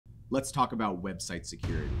Let's talk about website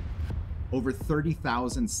security. Over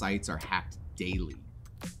 30,000 sites are hacked daily.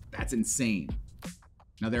 That's insane.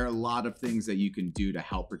 Now, there are a lot of things that you can do to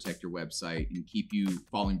help protect your website and keep you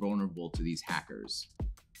falling vulnerable to these hackers.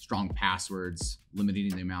 Strong passwords,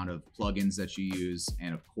 limiting the amount of plugins that you use,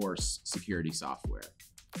 and of course, security software.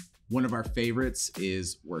 One of our favorites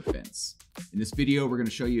is Wordfence. In this video, we're going to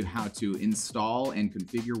show you how to install and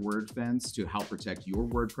configure Wordfence to help protect your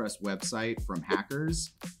WordPress website from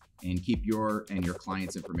hackers and keep your and your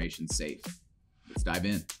clients' information safe. Let's dive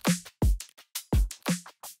in.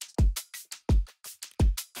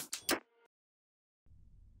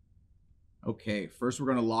 Okay, first we're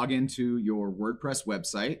going to log into your WordPress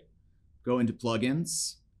website, go into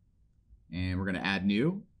plugins, and we're going to add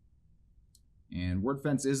new. And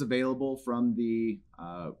Wordfence is available from the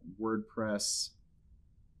WordPress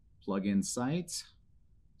plugin site.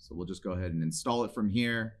 So we'll just go ahead and install it from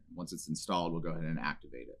here. Once it's installed, we'll go ahead and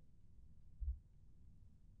activate it.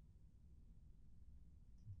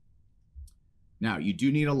 Now, you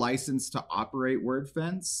do need a license to operate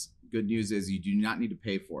Wordfence. Good news is you do not need to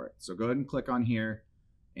pay for it. So go ahead and click on here,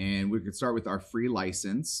 and we can start with our free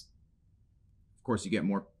license. Of course, you get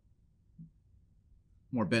more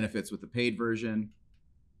benefits with the paid version,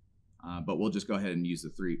 but we'll just go ahead and use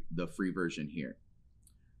the free version here.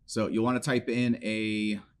 So you'll want to type in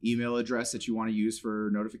a email address that you want to use for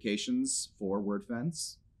notifications for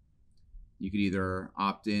Wordfence. You could either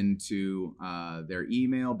opt into their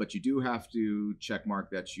email, but you do have to check mark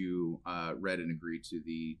that you read and agreed to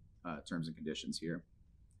the terms and conditions here.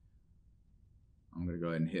 I'm going to go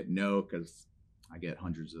ahead and hit no because I get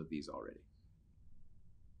hundreds of these already.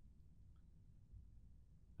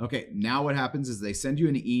 Okay, now what happens is they send you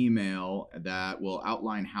an email that will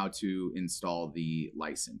outline how to install the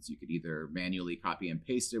license. You could either manually copy and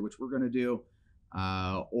paste it, which we're going to do,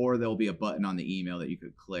 or there'll be a button on the email that you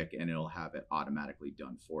could click and it'll have it automatically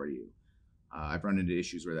done for you. I've run into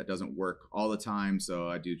issues where that doesn't work all the time, so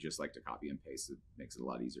I do just like to copy and paste. It makes it a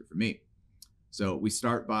lot easier for me. So we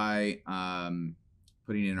start by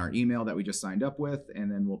putting in our email that we just signed up with,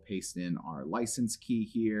 and then we'll paste in our license key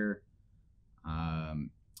here.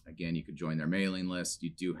 Again, you could join their mailing list. You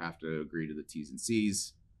do have to agree to the T's and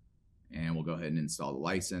C's, and we'll go ahead and install the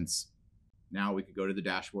license. Now we could go to the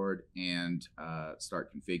dashboard and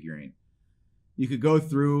start configuring. You could go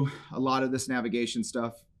through a lot of this navigation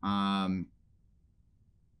stuff.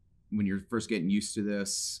 When you're first getting used to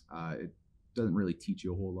this, it doesn't really teach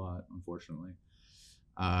you a whole lot, unfortunately.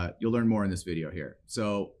 You'll learn more in this video here.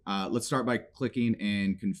 So let's start by clicking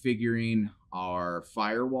and configuring our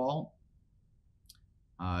firewall.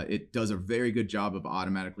 It does a very good job of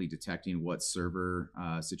automatically detecting what server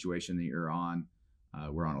situation that you're on.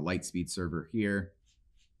 We're on a Lightspeed server here.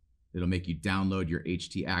 It'll make you download your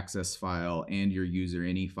htaccess file and your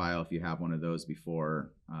user.ini file if you have one of those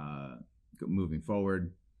before moving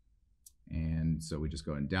forward. And so we just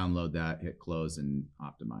go and download that, hit close, and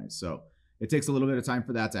optimize. So it takes a little bit of time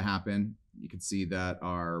for that to happen. You can see that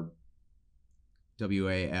our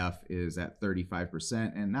WAF is at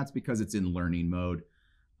 35%, and that's because it's in learning mode.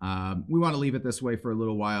 We want to leave it this way for a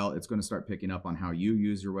little while. It's going to start picking up on how you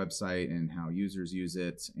use your website and how users use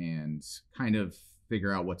it, and kind of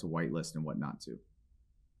figure out what to whitelist and what not to.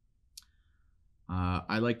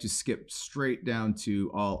 I like to skip straight down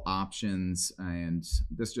to all options, and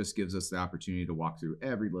this just gives us the opportunity to walk through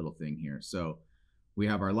every little thing here. So we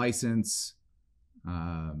have our license.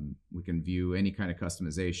 We can view any kind of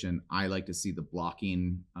customization. I like to see the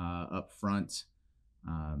blocking up front.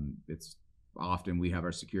 It's often we have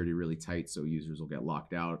our security really tight, so users will get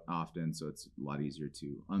locked out often, so it's a lot easier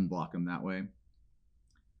to unblock them that way.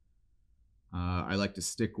 I like to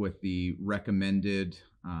stick with the recommended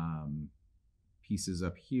pieces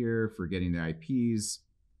up here for getting the IPs.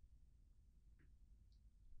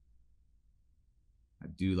 I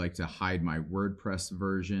do like to hide my WordPress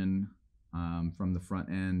version from the front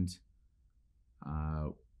end. I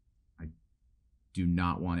do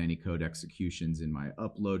not want any code executions in my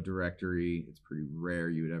upload directory. It's pretty rare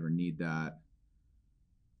you would ever need that.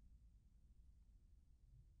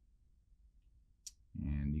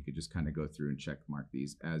 And you could just kind of go through and check mark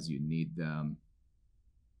these as you need them.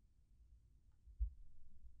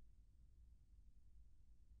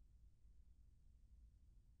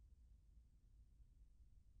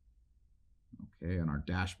 Okay, on our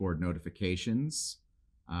dashboard notifications,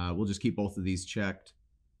 we'll just keep both of these checked.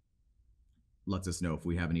 Lets us know if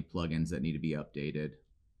we have any plugins that need to be updated.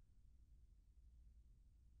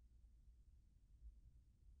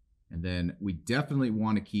 And then we definitely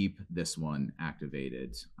want to keep this one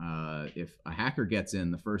activated. If a hacker gets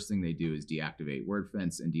in, the first thing they do is deactivate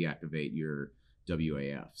Wordfence and deactivate your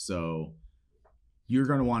WAF. So you're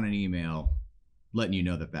going to want an email letting you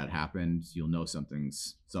know that that happened. You'll know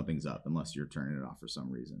something's up unless you're turning it off for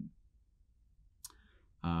some reason.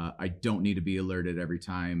 I don't need to be alerted every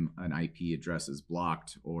time an IP address is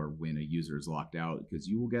blocked or when a user is locked out, because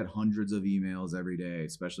you will get hundreds of emails every day,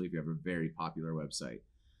 especially if you have a very popular website.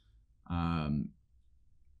 I'd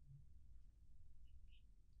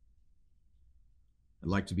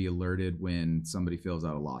like to be alerted when somebody fills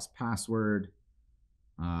out a lost password.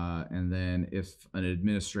 And then if an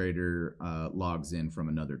administrator logs in from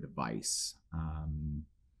another device.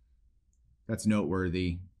 That's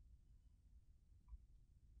noteworthy.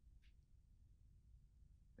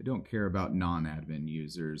 I don't care about non-admin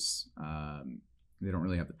users. They don't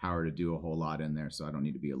really have the power to do a whole lot in there, so I don't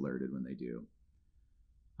need to be alerted when they do.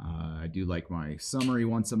 I do like my summary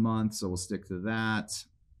once a month, so we'll stick to that.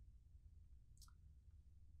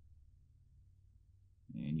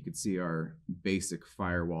 And you can see our basic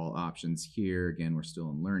firewall options here. Again, we're still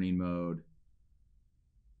in learning mode.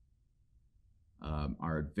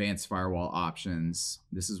 Our advanced firewall options.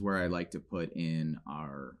 This is where I like to put in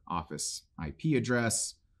our office IP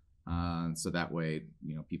address. So that way,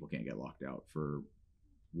 people can't get locked out for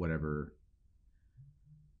whatever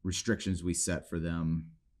restrictions we set for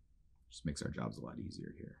them. Just makes our jobs a lot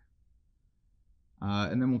easier here.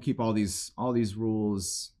 And then we'll keep all these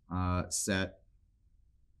rules set.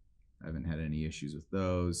 I haven't had any issues with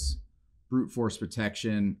those. Brute force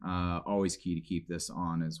protection, always key to keep this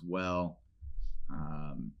on as well.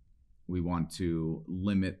 We want to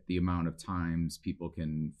limit the amount of times people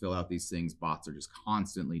can fill out these things. Bots are just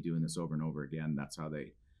constantly doing this over and over again. That's how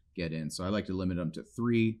they get in. So I like to limit them to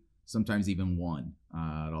 3, sometimes even 1.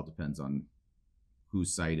 It all depends on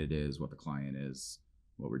whose site it is, what the client is,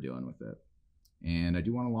 what we're doing with it. And I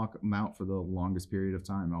do want to lock them out for the longest period of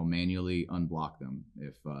time. I'll manually unblock them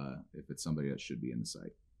if it's somebody that should be in the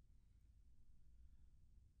site.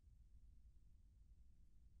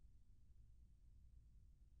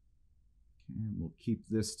 And we'll keep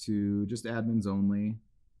this to just admins only.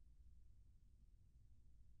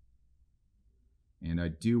 And I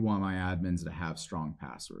do want my admins to have strong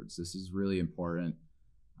passwords. This is really important.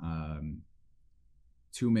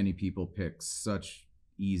 Too many people pick such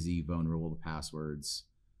easy, vulnerable passwords.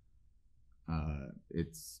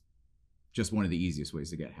 It's just one of the easiest ways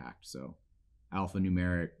to get hacked. So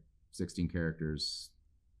alphanumeric, 16 characters,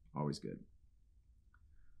 always good.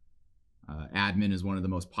 Admin is one of the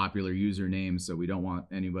most popular usernames, so we don't want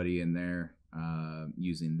anybody in there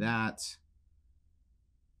using that.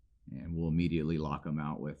 And we'll immediately lock them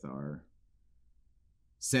out with our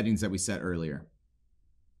settings that we set earlier.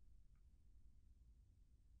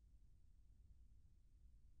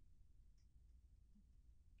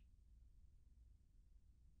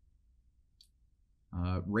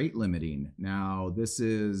 Rate limiting. Now, this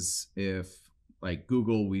is if, like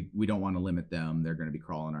Google, we don't want to limit them. They're going to be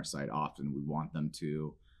crawling our site often. We want them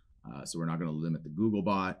to. So we're not going to limit the Google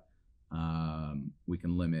bot. We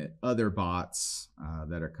can limit other bots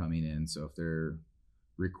that are coming in. So if their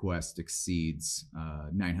request exceeds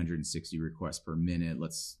 960 requests per minute,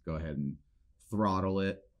 let's go ahead and throttle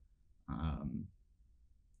it.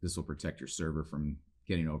 This will protect your server from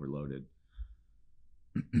getting overloaded.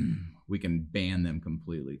 We can ban them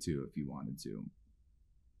completely too if you wanted to.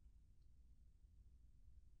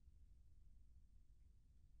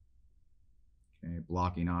 Okay,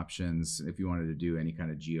 blocking options. If you wanted to do any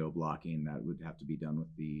kind of geo blocking, that would have to be done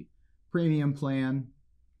with the premium plan.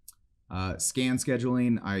 Scan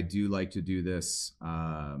scheduling, I do like to do this.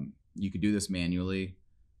 You could do this manually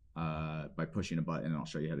by pushing a button. I'll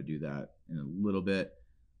show you how to do that in a little bit.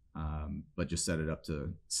 But just set it up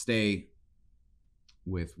to stay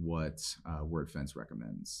with what Wordfence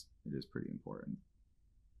recommends. It is pretty important.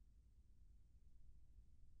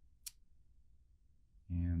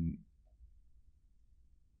 And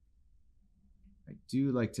I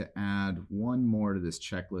do like to add one more to this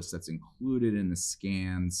checklist that's included in the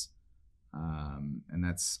scans, and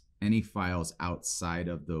that's any files outside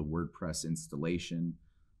of the WordPress installation.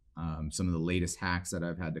 Some of the latest hacks that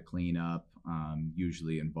I've had to clean up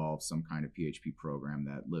usually involve some kind of PHP program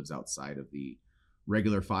that lives outside of the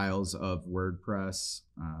regular files of WordPress.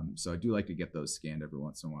 So I do like to get those scanned every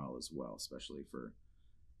once in a while as well, especially for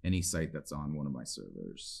any site that's on one of my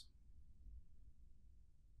servers.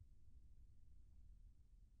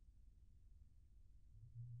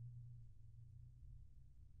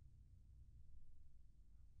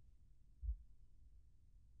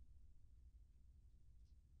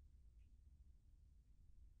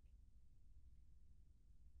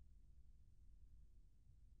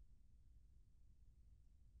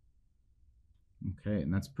 Okay,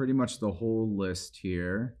 and that's pretty much the whole list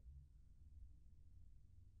here.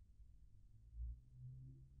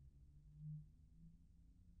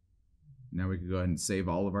 Now we can go ahead and save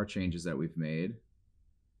all of our changes that we've made.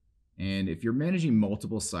 And if you're managing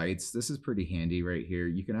multiple sites, this is pretty handy right here.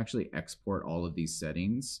 You can actually export all of these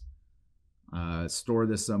settings, store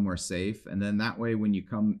this somewhere safe, and then that way when you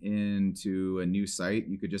come into a new site,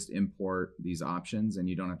 you could just import these options and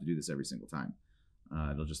you don't have to do this every single time.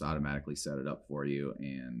 It'll just automatically set it up for you,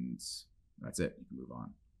 and that's it. You can move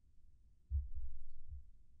on.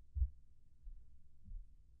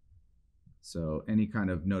 So any kind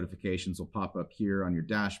of notifications will pop up here on your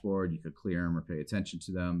dashboard. You could clear them or pay attention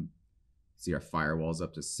to them. See our firewall's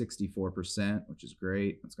up to 64%, which is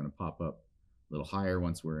great. It's going to pop up a little higher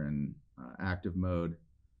once we're in active mode.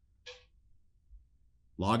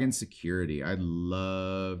 Login security. I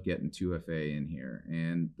love getting 2FA in here.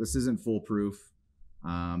 And this isn't foolproof,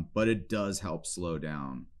 but it does help slow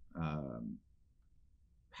down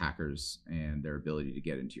hackers and their ability to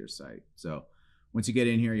get into your site. So once you get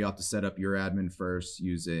in here, you have to set up your admin first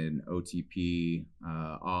using OTP,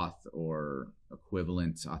 auth, or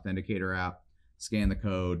equivalent authenticator app. Scan the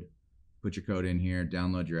code, put your code in here,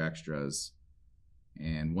 download your extras.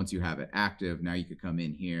 And once you have it active, now you could come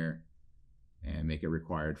in here and make it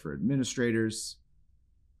required for administrators.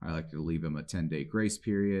 I like to leave them a 10-day grace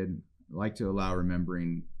period. I like to allow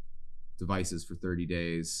remembering devices for 30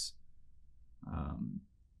 days.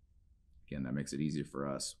 Again, that makes it easier for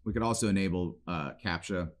us. We could also enable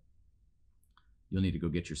CAPTCHA. You'll need to go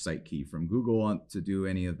get your site key from Google to do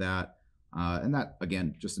any of that. And that,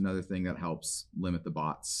 again, just another thing that helps limit the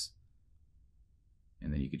bots.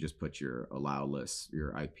 And then you could just put your allow list,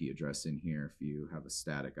 your IP address in here if you have a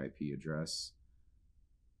static IP address.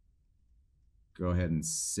 Go ahead and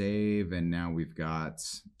save, and now we've got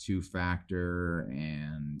two-factor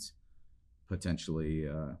and potentially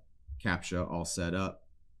CAPTCHA all set up.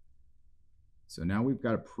 So now we've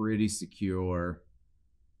got a pretty secure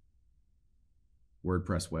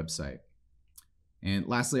WordPress website. And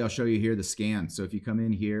lastly, I'll show you here the scan. So if you come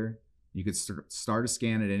in here, you could start a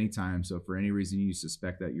scan at any time. So if for any reason you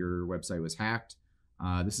suspect that your website was hacked,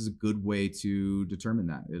 this is a good way to determine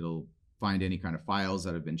that. It'll find any kind of files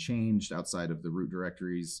that have been changed outside of the root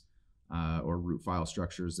directories or root file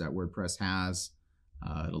structures that WordPress has.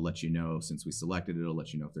 It'll let you know, since we selected it, it'll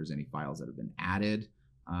let you know if there's any files that have been added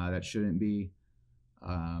that shouldn't be.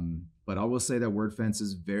 But I will say that Wordfence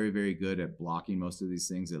is very, very good at blocking most of these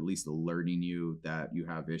things, at least alerting you that you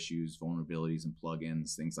have issues, vulnerabilities, and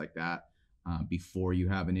plugins, things like that, before you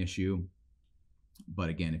have an issue. But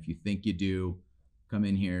again, if you think you do, come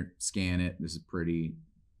in here, scan it. This is pretty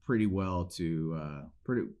well to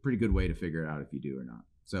pretty good way to figure it out if you do or not.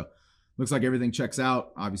 So looks like everything checks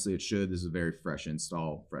out. Obviously it should. This is a very fresh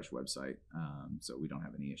install, fresh website, so we don't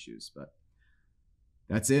have any issues. But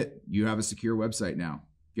that's it. You have a secure website now.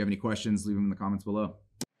 If you have any questions, leave them in the comments below.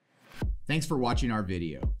 Thanks for watching our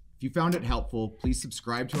video. If you found it helpful, please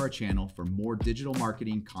subscribe to our channel for more digital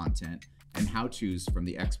marketing content and how-tos from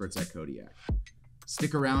the experts at Kodiak.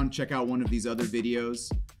 Stick around, check out one of these other videos.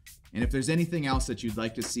 And if there's anything else that you'd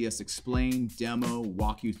like to see us explain, demo,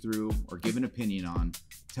 walk you through, or give an opinion on,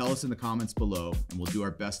 tell us in the comments below, and we'll do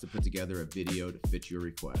our best to put together a video to fit your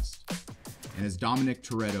request. And as Dominic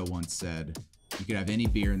Toretto once said, you could have any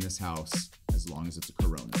beer in this house as long as it's a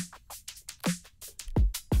Corona.